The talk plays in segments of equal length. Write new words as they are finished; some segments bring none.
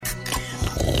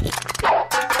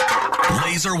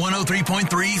Laser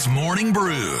 103.3's Morning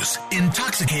Brews,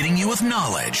 intoxicating you with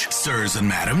knowledge, sirs and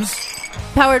madams.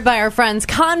 Powered by our friends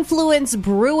Confluence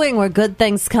Brewing, where good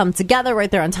things come together,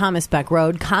 right there on Thomas Beck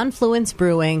Road,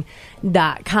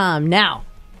 confluencebrewing.com. Now,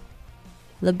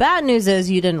 the bad news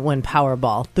is you didn't win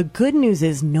Powerball. The good news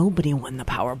is nobody won the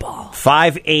Powerball.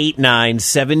 5, 8, 9,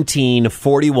 17,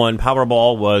 41.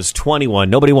 Powerball was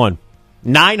 21. Nobody won.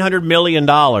 $900 million.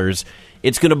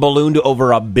 It's going to balloon to over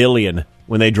 $1 billion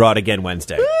when they draw it again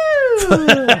Wednesday.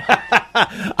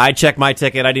 I checked my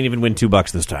ticket. I didn't even win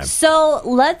 $2 this time. So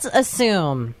let's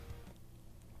assume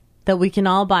that we can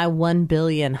all buy 1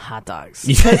 billion hot dogs.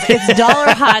 Because it's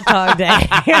Dollar Hot Dog Day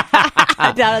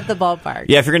down at the ballpark.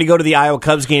 Yeah, if you're going to go to the Iowa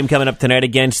Cubs game coming up tonight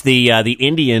against the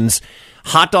Indians,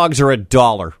 hot dogs are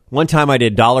 $1. One time I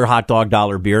did dollar hot dog,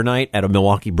 dollar beer night at a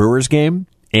Milwaukee Brewers game,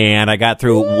 and I got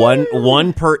through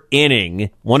one per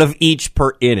inning, one of each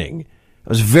per inning. I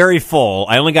was very full.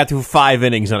 I only got through 5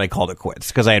 innings, and I called it quits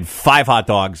because I had 5 hot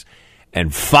dogs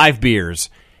and 5 beers,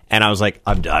 and I was like,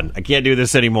 I'm done. I can't do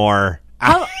this anymore.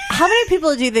 How many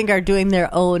people do you think are doing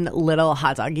their own little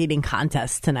hot dog eating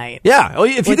contest tonight? Yeah,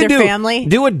 if you with could their family,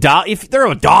 do $1. If they're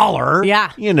 $1,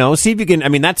 yeah, see if you can. I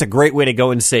mean, that's a great way to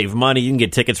go and save money. You can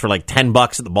get tickets for like $10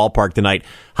 at the ballpark tonight.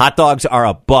 Hot dogs are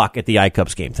 $1 at the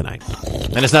iCubs game tonight,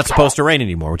 and it's not supposed to rain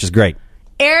anymore, which is great.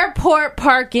 Airport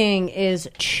parking is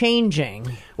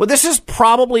changing. Well, this is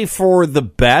probably for the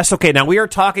best. Okay, now we are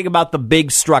talking about the big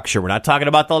structure. We're not talking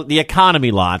about the economy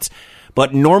lots.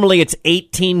 But normally it's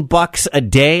 $18 a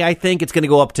day, I think. It's going to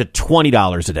go up to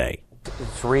 $20 a day.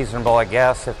 It's reasonable, I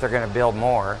guess, if they're going to build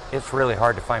more. It's really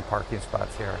hard to find parking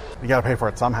spots here. You got to pay for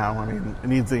it somehow. I mean, it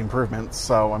needs the improvements,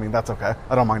 so, I mean, that's okay.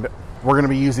 I don't mind it. We're going to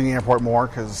be using the airport more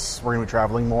because we're going to be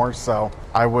traveling more, so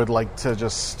I would like to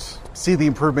just see the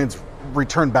improvements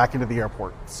return back into the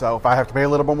airport. So if I have to pay a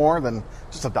little bit more, then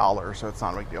just $1, so it's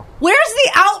not a big deal. Where's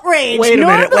the outrage? Wait a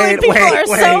minute. People are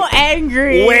so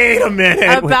angry. Wait a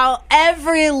minute. About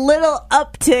every little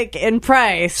uptick in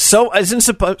price. So isn't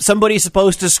somebody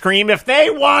supposed to scream, if they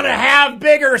want to have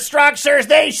bigger structures,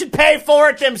 they should pay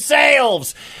for it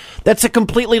themselves? That's a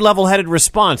completely level-headed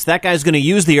response. That guy's going to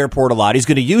use the airport a lot. He's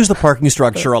going to use the parking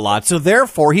structure a lot. So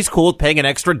therefore, he's cool with paying an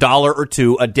extra $1 or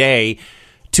 $2 a day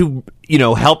to,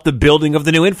 help the building of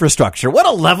the new infrastructure. What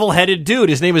a level-headed dude.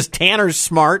 His name is Tanner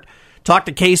Smart. Talk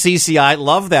to KCCI.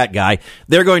 Love that guy.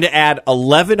 They're going to add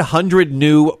 1,100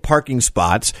 new parking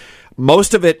spots.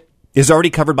 Most of it is already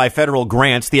covered by federal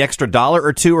grants. The extra $1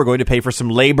 or $2 are going to pay for some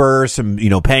labor, some,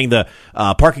 paying the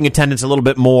parking attendants a little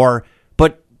bit more.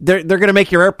 But they're going to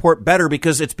make your airport better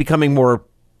because it's becoming more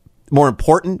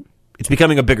important. It's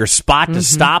becoming a bigger spot to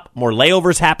stop. More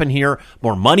layovers happen here.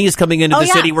 More money is coming into the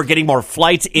city. We're getting more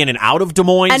flights in and out of Des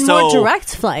Moines. And more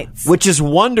direct flights. Which is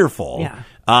wonderful. Yeah.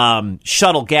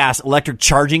 Shuttle gas, electric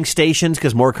charging stations,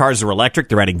 because more cars are electric.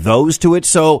 They're adding those to it.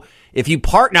 So if you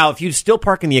still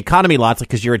park in the economy lots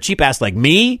because you're a cheap ass like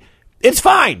me, it's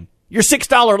fine. Your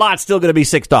 $6 lot's still going to be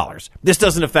 $6. This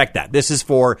doesn't affect that. This is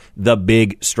for the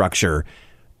big structure,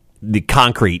 the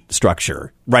concrete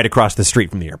structure right across the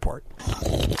street from the airport.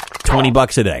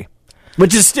 $20 a day,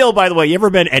 which is still, by the way, you ever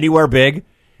been anywhere big?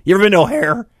 You ever been to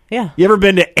O'Hare? Yeah. You ever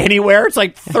been to anywhere? It's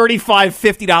like $35,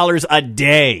 $50 a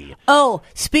day. Oh,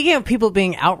 speaking of people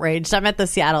being outraged, I'm at the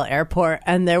Seattle airport,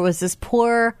 and there was this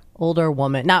poor older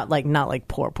woman. Not like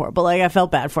poor, but like I felt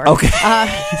bad for her. Okay.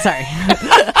 Sorry.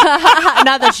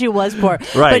 Not that she was poor.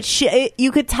 Right. But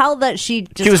you could tell that she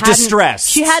was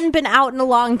distressed. She hadn't been out in a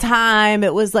long time.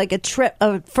 It was like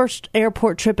a first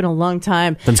airport trip in a long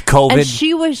time. Since COVID. And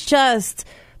she was just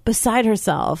beside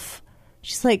herself.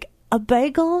 She's like, a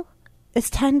bagel is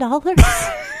 $10?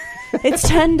 It's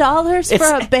 $10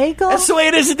 for a bagel? That's the way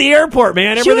it is at the airport,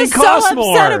 man. Everything costs more. She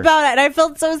was so upset about it, and I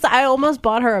felt I almost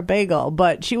bought her a bagel,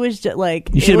 but she was just like...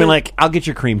 You should have been like, I'll get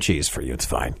your cream cheese for you. It's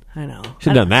fine. I know.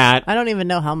 Should have done that. I don't even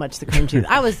know how much the cream cheese...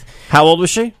 How old was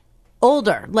she?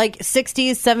 Older. Like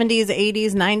 60s, 70s,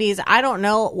 80s, 90s. I don't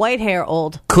know. White hair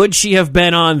old. Could she have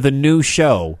been on the new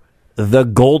show, The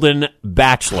Golden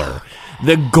Bachelor?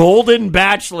 The Golden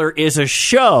Bachelor is a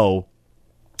show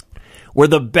where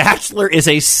the bachelor is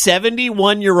a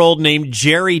 71-year-old named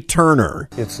Jerry Turner.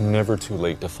 It's never too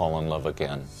late to fall in love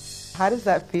again. How does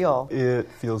that feel? It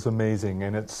feels amazing,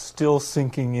 and it's still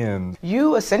sinking in.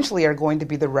 You essentially are going to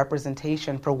be the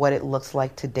representation for what it looks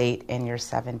like to date in your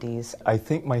 70s. I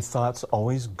think my thoughts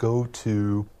always go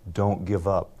to Don't give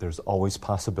up. There's always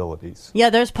possibilities.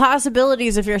 Yeah, there's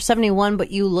possibilities if you're 71,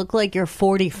 but you look like you're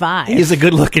 45. He's a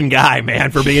good-looking guy, man,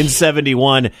 for being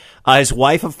 71. His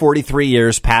wife of 43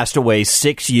 years passed away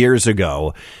 6 years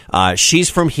ago. She's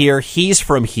from here. He's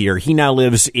from here. He now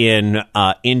lives in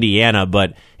Indiana,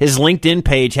 but his LinkedIn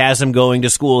page has him going to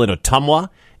school in Ottumwa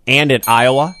and in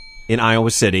Iowa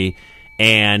City.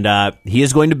 And he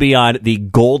is going to be on The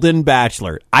Golden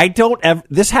Bachelor.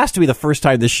 This has to be the first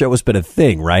time this show has been a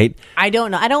thing, right? I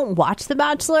don't know. I don't watch The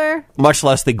Bachelor. Much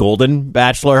less The Golden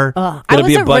Bachelor.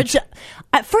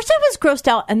 At first I was grossed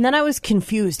out, and then I was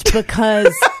confused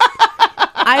because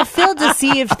I feel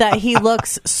deceived that he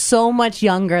looks so much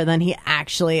younger than he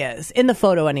actually is. In the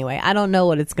photo, anyway. I don't know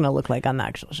what it's going to look like on the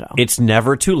actual show. It's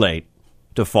never too late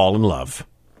to fall in love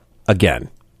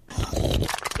again.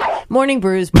 Morning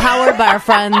Brews, powered by our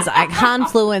friends at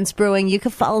Confluence Brewing. You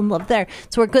can fall in love there.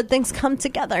 It's where good things come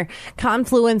together.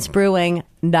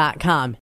 ConfluenceBrewing.com.